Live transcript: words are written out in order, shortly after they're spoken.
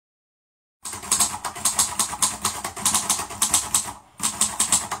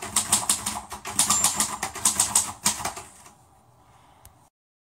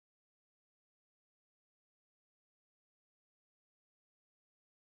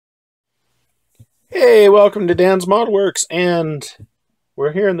Hey, welcome to Dan's Model Works, and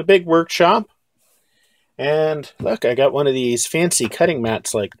we're here in the big workshop. And look, I got one of these fancy cutting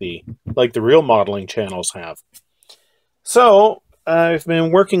mats like the real modeling channels have. So I've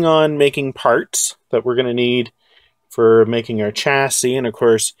been working on making parts that we're going to need for making our chassis, and of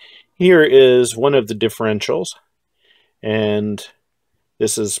course, here is one of the differentials, and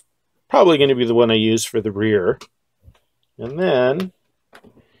this is probably going to be the one I use for the rear. And then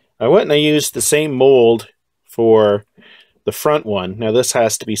I went and I used the same mold for the front one. Now this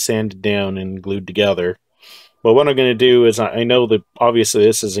has to be sanded down and glued together. But what I'm going to do is, I know that obviously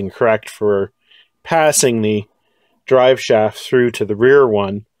this is incorrect for passing the drive shaft through to the rear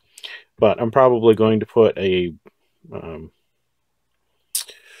one, but I'm probably going to put a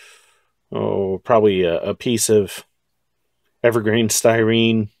probably a piece of evergreen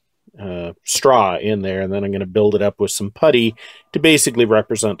styrene straw in there, and then I'm going to build it up with some putty to basically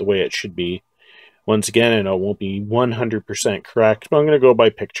represent the way it should be. Once again, I know it won't be 100% correct, but I'm going to go by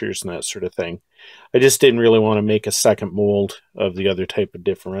pictures and that sort of thing. I just didn't really want to make a second mold of the other type of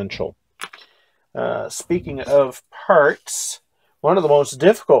differential. Speaking of parts, one of the most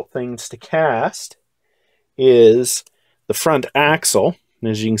difficult things to cast is the front axle.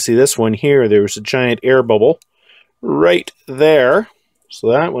 And as you can see, this one here, there was a giant air bubble right there. So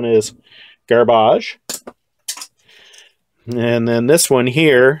that one is garbage. And then this one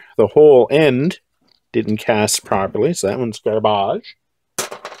here, the whole end didn't cast properly, so that one's garbage.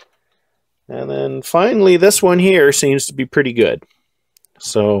 And then finally, this one here seems to be pretty good.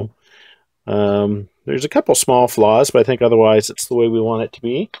 So there's a couple small flaws, but I think otherwise it's the way we want it to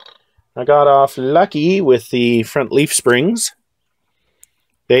be. I got off lucky with the front leaf springs.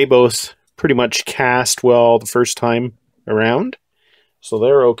 They both pretty much cast well the first time around, so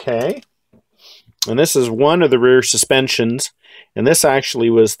they're okay. And this is one of the rear suspensions, and this actually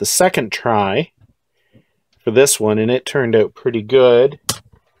was the second try for this one, and it turned out pretty good.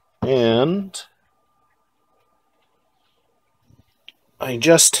 And I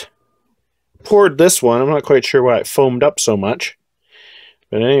just poured this one. I'm not quite sure why it foamed up so much,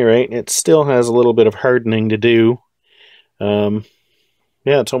 but at any rate, it still has a little bit of hardening to do.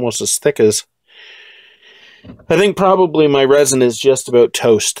 Yeah, it's almost as thick as... I think probably my resin is just about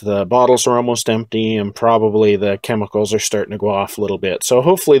toast. The bottles are almost empty, and probably the chemicals are starting to go off a little bit. So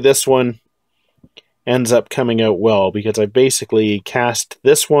hopefully this one ends up coming out well, because I basically cast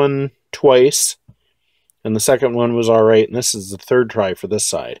this one twice, and the second one was alright, and this is the third try for this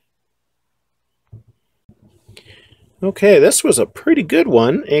side. Okay, this was a pretty good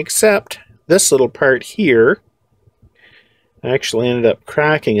one, except this little part here actually ended up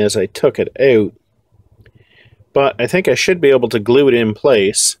cracking as I took it out. But I think I should be able to glue it in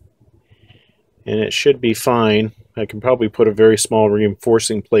place, and it should be fine. I can probably put a very small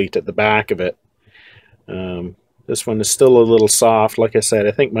reinforcing plate at the back of it. This one is still a little soft. Like I said,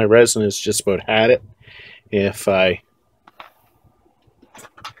 I think my resin has just about had it.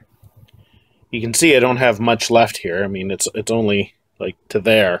 You can see I don't have much left here. I mean, it's only like to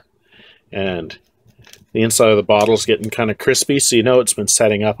there, and the inside of the bottle is getting kind of crispy, so you know it's been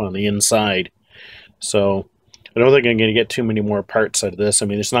setting up on the inside. So I don't think I'm going to get too many more parts out of this. I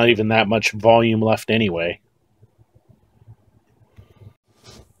mean, there's not even that much volume left anyway.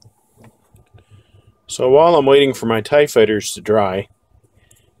 So while I'm waiting for my TIE fighters to dry,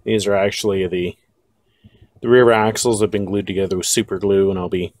 these are actually the rear axles have been glued together with super glue, and I'll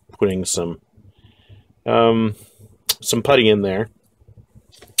be putting some putty in there.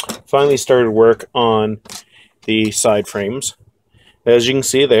 Finally started work on the side frames. As you can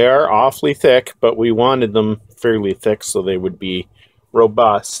see, they are awfully thick, but we wanted them fairly thick so they would be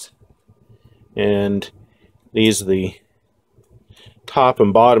robust. And these are the top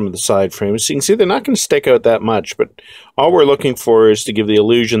and bottom of the side frames. So you can see they're not going to stick out that much, but all we're looking for is to give the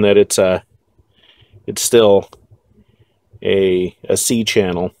illusion that it's still a C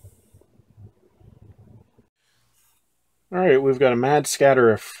channel. Alright, we've got a mad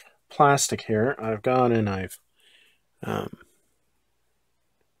scatter of plastic here. I've gone and I've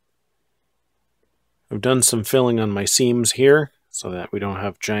done some filling on my seams here so that we don't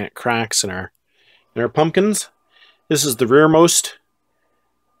have giant cracks in our pumpkins. This is the rearmost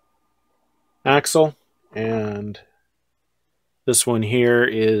axle, and this one here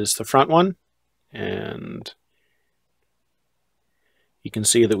is the front one, and you can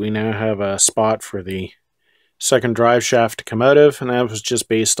see that we now have a spot for the second drive shaft to come out of, and that was just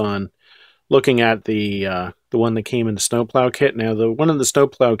based on looking at the one that came in the snowplow kit. Now, the one in the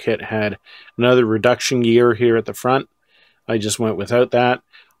snowplow kit had another reduction gear here at the front. I just went without that.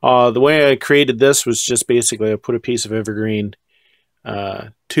 The way I created this was just basically I put a piece of evergreen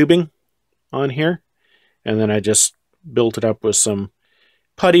tubing on here, and then I just built it up with some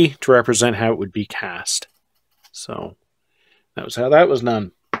putty to represent how it would be cast. So that was how that was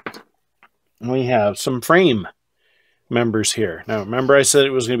done. We have some frame members here. Now, remember I said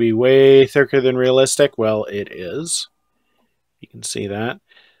it was going to be way thicker than realistic? Well, it is. You can see that.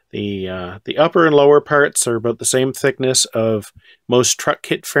 The upper and lower parts are about the same thickness of most truck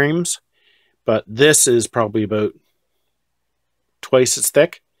kit frames, but this is probably about twice as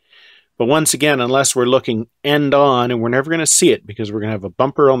thick. But once again, unless we're looking end on, and we're never going to see it because we're going to have a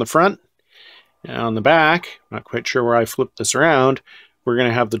bumper on the front and on the back, not quite sure where I flipped this around, we're going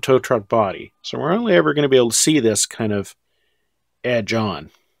to have the tow truck body. So we're only ever going to be able to see this kind of edge on.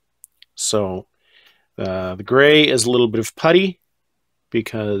 So the gray is a little bit of putty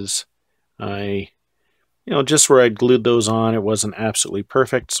because just where I glued those on, it wasn't absolutely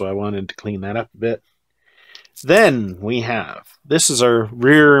perfect, so I wanted to clean that up a bit. Then we have, this is our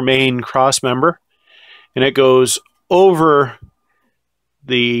rear main cross member, and it goes over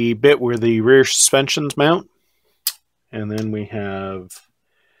the bit where the rear suspensions mount. And then we have,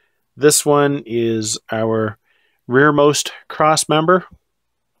 this one is our rearmost cross member.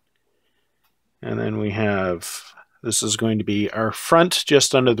 And then we have, this is going to be our front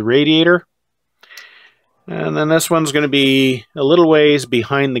just under the radiator. And then this one's going to be a little ways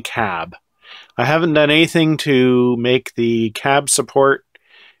behind the cab. I haven't done anything to make the cab support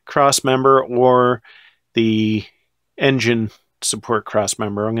cross member or the engine support cross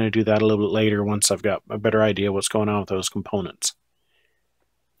member. I'm going to do that a little bit later once I've got a better idea what's going on with those components.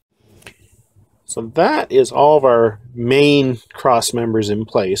 So that is all of our main cross members in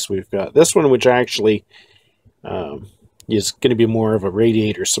place. We've got this one, which actually is going to be more of a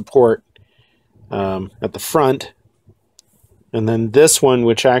radiator support at the front. And then this one,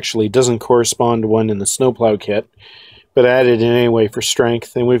 which actually doesn't correspond to one in the snowplow kit, but added in anyway for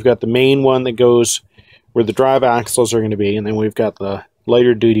strength. And we've got the main one that goes where the drive axles are going to be, and then we've got the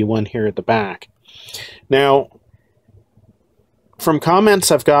lighter duty one here at the back. Now, from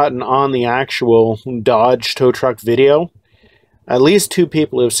comments I've gotten on the actual Dodge tow truck video, at least 2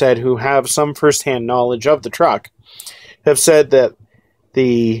 people have said, who have some first-hand knowledge of the truck, have said that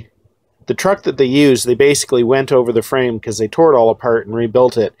the truck that they used, they basically went over the frame because they tore it all apart and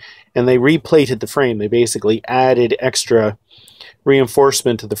rebuilt it, and they replated the frame. They basically added extra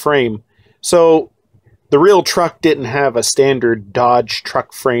reinforcement to the frame. So the real truck didn't have a standard Dodge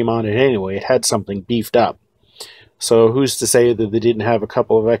truck frame on it anyway. It had something beefed up. So who's to say that they didn't have a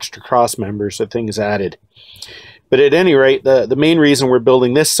couple of extra cross members that things added? But at any rate, the main reason we're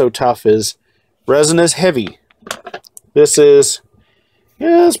building this so tough is resin is heavy. This is,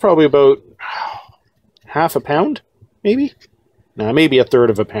 yeah, it's probably about half a pound, maybe? No, maybe a third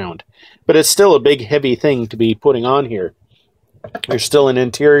of a pound. But it's still a big, heavy thing to be putting on here. There's still an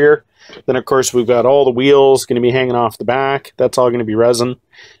interior. Then, of course, we've got all the wheels going to be hanging off the back. That's all going to be resin.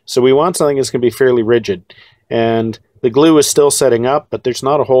 So we want something that's going to be fairly rigid. And the glue is still setting up, but there's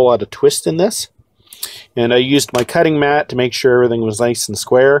not a whole lot of twist in this. And I used my cutting mat to make sure everything was nice and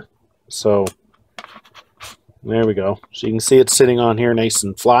square. So there we go. So you can see it's sitting on here nice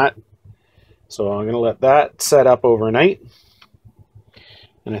and flat. So I'm going to let that set up overnight.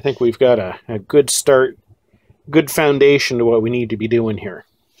 And I think we've got a good start, good foundation to what we need to be doing here.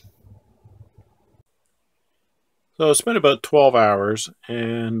 So it's been about 12 hours,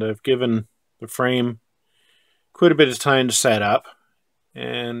 and I've given the frame quite a bit of time to set up.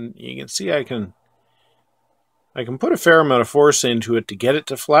 And you can see I can put a fair amount of force into it to get it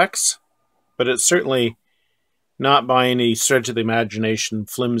to flex, but it's certainly not by any stretch of the imagination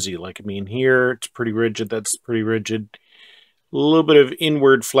flimsy. Like, I mean, here it's pretty rigid, that's pretty rigid. A little bit of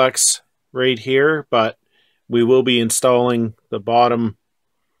inward flex right here, but we will be installing the bottom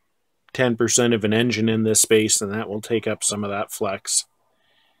 10% of an engine in this space, and that will take up some of that flex.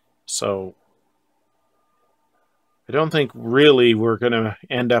 So I don't think really we're going to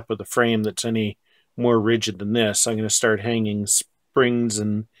end up with a frame that's any more rigid than this. I'm going to start hanging springs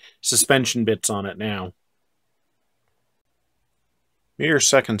and suspension bits on it now. Mere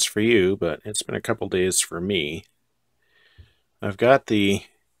seconds for you, but it's been a couple days for me. I've got the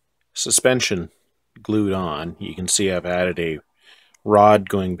suspension glued on. You can see I've added a rod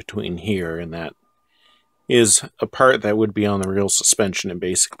going between here, and that is a part that would be on the real suspension and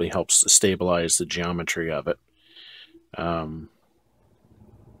basically helps to stabilize the geometry of it. I'm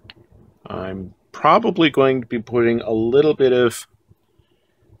probably going to be putting a little bit of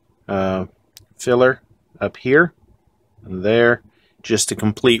filler up here and there, just to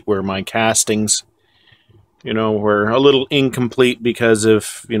complete where my castings, were a little incomplete because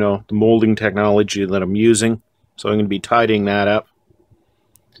of, the molding technology that I'm using. So I'm going to be tidying that up.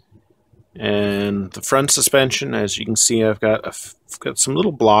 And the front suspension, as you can see, I've got some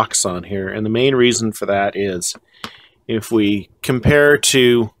little blocks on here, and the main reason for that is if we compare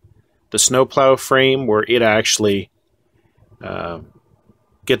to the snowplow frame, where it actually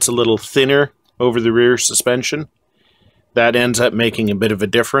gets a little thinner over the rear suspension, that ends up making a bit of a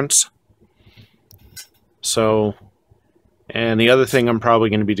difference. So, and the other thing I'm probably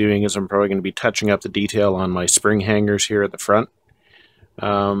going to be doing is I'm probably going to be touching up the detail on my spring hangers here at the front.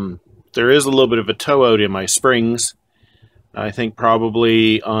 There is a little bit of a toe out in my springs. I think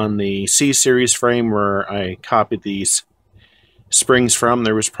probably on the C series frame where I copied these springs from,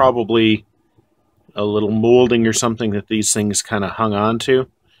 there was probably a little molding or something that these things kind of hung on to.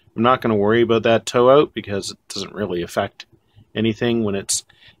 I'm not going to worry about that toe out because it doesn't really affect anything when it's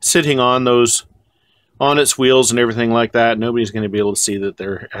sitting on its wheels and everything like that. Nobody's going to be able to see that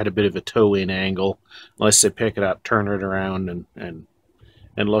they're at a bit of a toe in angle unless they pick it up, turn it around, and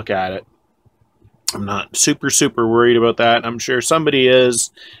look at it. I'm not super worried about that. I'm sure somebody is,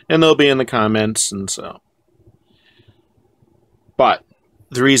 and they'll be in the comments, and so. But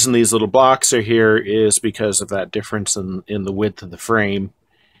the reason these little blocks are here is because of that difference in the width of the frame,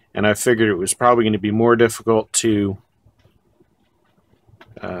 and I figured it was probably going to be more difficult to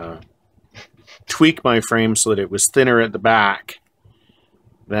tweak my frame so that it was thinner at the back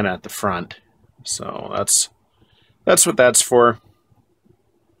than at the front. So that's what that's for.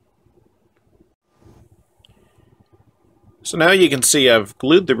 So now you can see I've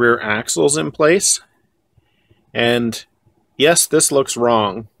glued the rear axles in place, and yes, this looks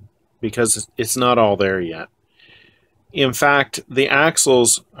wrong because it's not all there yet. In fact, the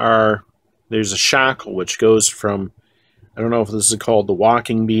axles there's a shackle which goes from, I don't know if this is called the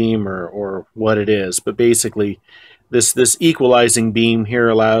walking beam or what it is, but basically this equalizing beam here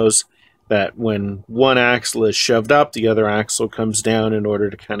allows that when one axle is shoved up, the other axle comes down in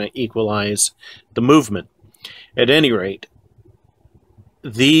order to kind of equalize the movement. At any rate,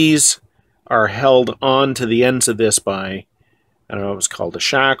 these are held on to the ends of this by, I don't know if it's called a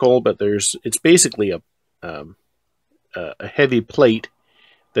shackle, but it's basically a heavy plate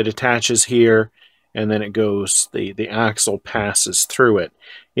that attaches here, and then it goes, the axle passes through it.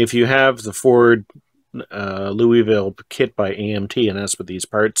 If you have the Ford Louisville kit by AMT, and that's what these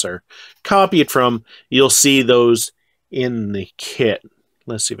parts are copied from, you'll see those in the kit.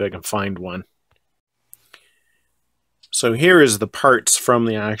 Let's see if I can find one. So here is the parts from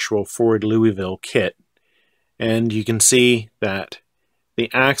the actual Ford Louisville kit, and you can see that the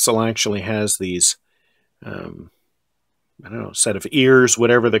axle actually has these I don't know, set of ears,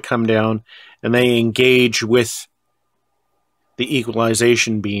 whatever, that come down, and they engage with the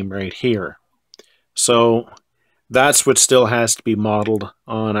equalization beam right here. So that's what still has to be modeled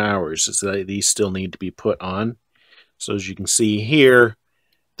on ours, is that these still need to be put on. So as you can see here,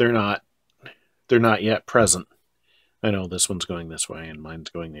 they're not yet present. I know this one's going this way and mine's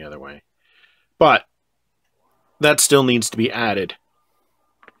going the other way, but that still needs to be added.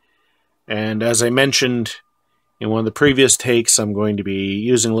 And as I mentioned in one of the previous takes, I'm going to be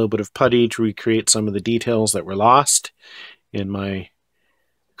using a little bit of putty to recreate some of the details that were lost in my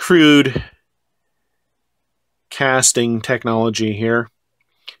crude casting technology here.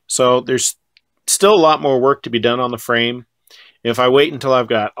 So there's still a lot more work to be done on the frame. If I wait until I've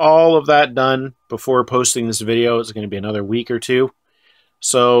got all of that done before posting this video, it's going to be another week or two.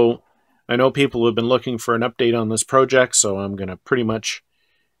 So I know people have been looking for an update on this project, so I'm going to pretty much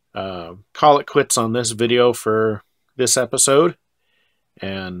call it quits on this video for this episode,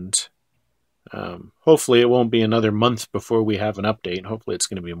 and hopefully it won't be another month before we have an update. Hopefully it's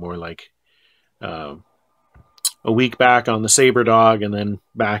going to be more like a week back on the Sabre Dog and then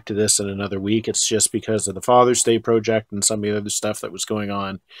back to this in another week. It's just because of the Father's Day project and some of the other stuff that was going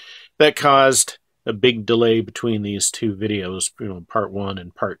on that caused a big delay between these two videos, part 1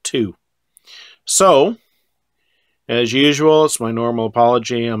 and part 2. So as usual, it's my normal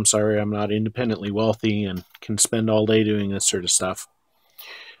apology. I'm sorry I'm not independently wealthy and can spend all day doing this sort of stuff.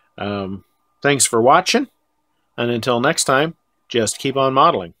 Thanks for watching, and until next time, just keep on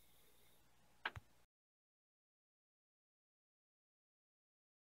modeling.